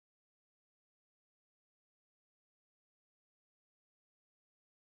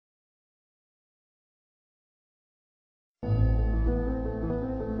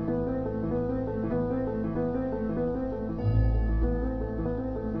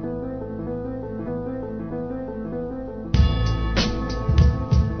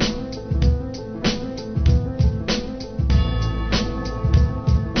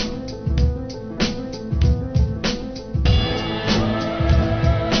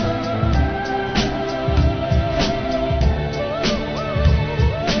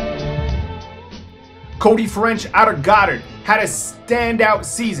Cody French out of Goddard had a standout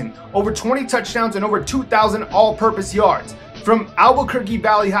season, over 20 touchdowns and over 2,000 all-purpose yards. From Albuquerque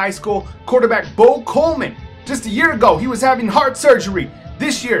Valley High School, quarterback Bo Coleman. Just a year ago, he was having heart surgery.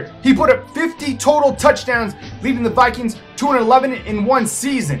 This year, he put up 50 total touchdowns, leading the Vikings to an 11-1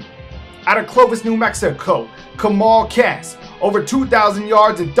 season. Out of Clovis, New Mexico, Kamal Cass, over 2,000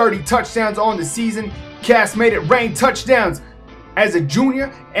 yards and 30 touchdowns on the season. Cass made it rain touchdowns as a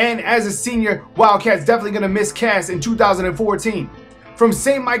junior and as a senior. Wildcats definitely going to miss Cass in 2014. From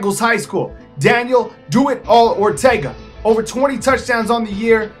St. Michael's High School, Daniel Do-It-All Ortega, over 20 touchdowns on the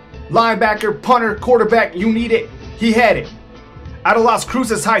year. Linebacker, punter, quarterback, you need it, he had it. Out of Las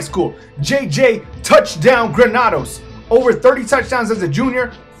Cruces High School, JJ Touchdown Granados, over 30 touchdowns as a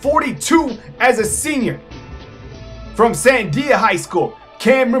junior, 42 as a senior. From Sandia High School,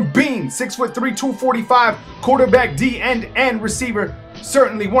 Cameron Bean, 6'3", 245, quarterback, D end and receiver.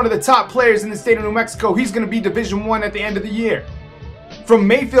 Certainly one of the top players in the state of New Mexico. He's going to be Division I at the end of the year. From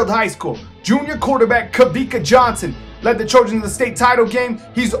Mayfield High School, junior quarterback Kavika Johnson led the Trojans to the state title game.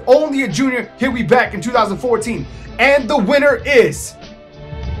 He's only a junior. He'll be back in 2014. And the winner is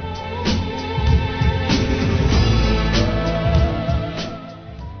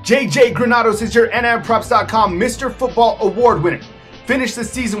JJ Granados is your NMPreps.com Mr. Football Award winner. Finished the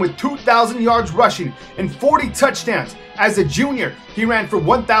season with 2,000 yards rushing and 40 touchdowns. As a junior, he ran for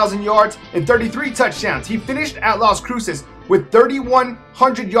 1,000 yards and 33 touchdowns. He finished at Las Cruces with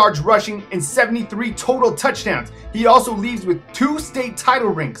 3,100 yards rushing and 73 total touchdowns. He also leaves with 2 state title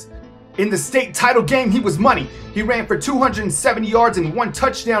rings. In the state title game, he was money. He ran for 270 yards and 1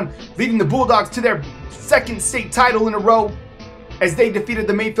 touchdown, leading the Bulldogs to their 2nd state title in a row as they defeated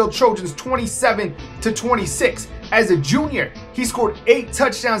the Mayfield Trojans 27-26. As a junior, he scored 8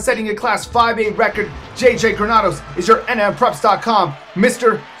 touchdowns, setting a Class 5A record. JJ Granados is your NMPreps.com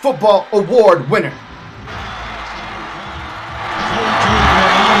Mr. Football Award winner.